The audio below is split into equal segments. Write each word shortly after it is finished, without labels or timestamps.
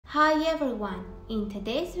Hi everyone! In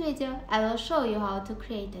today's video, I will show you how to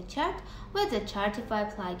create a chart with the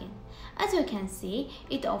Chartify plugin. As you can see,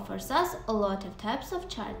 it offers us a lot of types of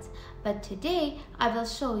charts, but today I will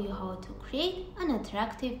show you how to create an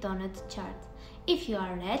attractive donut chart. If you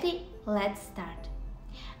are ready, let's start.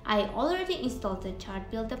 I already installed the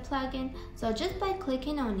Chart Builder plugin, so just by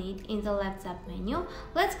clicking on it in the left sub menu,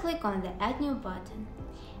 let's click on the Add New button.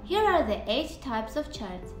 Here are the 8 types of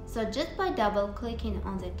charts, so just by double-clicking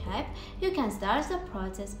on the type, you can start the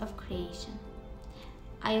process of creation.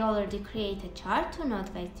 I already created a chart to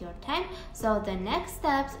not waste your time, so the next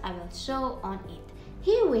steps I will show on it.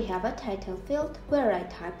 Here we have a title field where I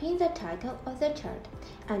type in the title of the chart,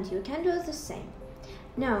 and you can do the same.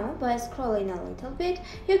 Now, by scrolling a little bit,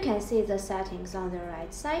 you can see the settings on the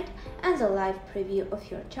right side and the live preview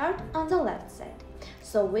of your chart on the left side.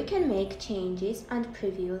 So we can make changes and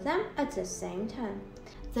preview them at the same time.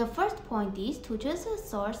 The first point is to choose a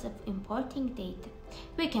source of importing data.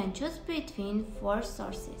 We can choose between 4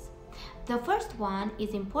 sources. The first one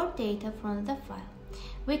is import data from the file.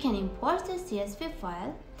 We can import the CSV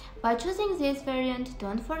file. By choosing this variant,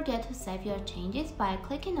 don't forget to save your changes by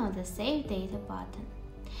clicking on the Save Data button.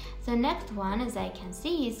 The next one, as I can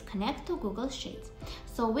see, is connect to Google Sheets.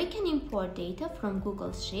 So we can import data from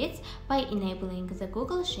Google Sheets by enabling the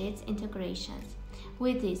Google Sheets integrations.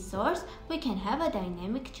 With this source, we can have a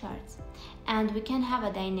dynamic chart. And we can have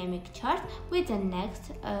a dynamic chart with the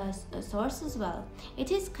next source as well.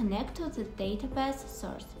 It is connect to the database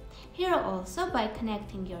source. Here also, by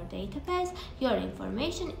connecting your database, your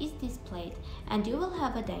information is displayed and you will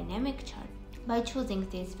have a dynamic chart. By choosing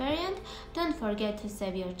this variant, don't forget to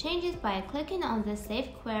save your changes by clicking on the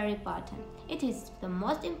Save Query button. It is the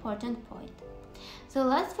most important point. The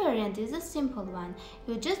last variant is a simple one.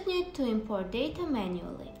 You just need to import data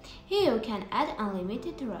manually. Here you can add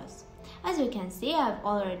unlimited rows. As you can see, I've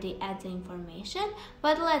already added the information,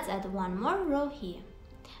 but let's add one more row here.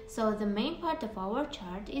 So the main part of our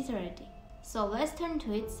chart is ready. So let's turn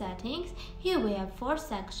to its settings. Here we have 4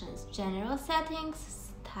 sections: General Settings,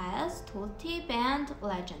 Styles, Tooltip, and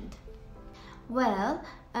Legend. Well,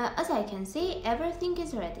 as I can see, everything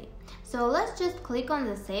is ready. So let's just click on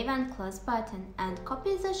the Save and Close button and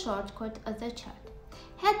copy the shortcut of the chart.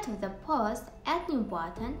 Head to the Post, Add New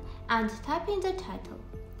button and type in the title.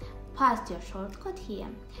 Paste your shortcut here.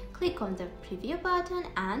 Click on the Preview button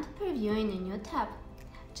and preview in a new tab.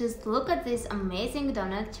 Just look at this amazing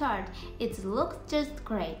donut chart. It looks just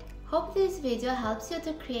great. Hope this video helps you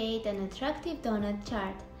to create an attractive donut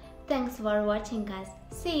chart. Thanks for watching, guys.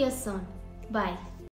 See you soon. Bye.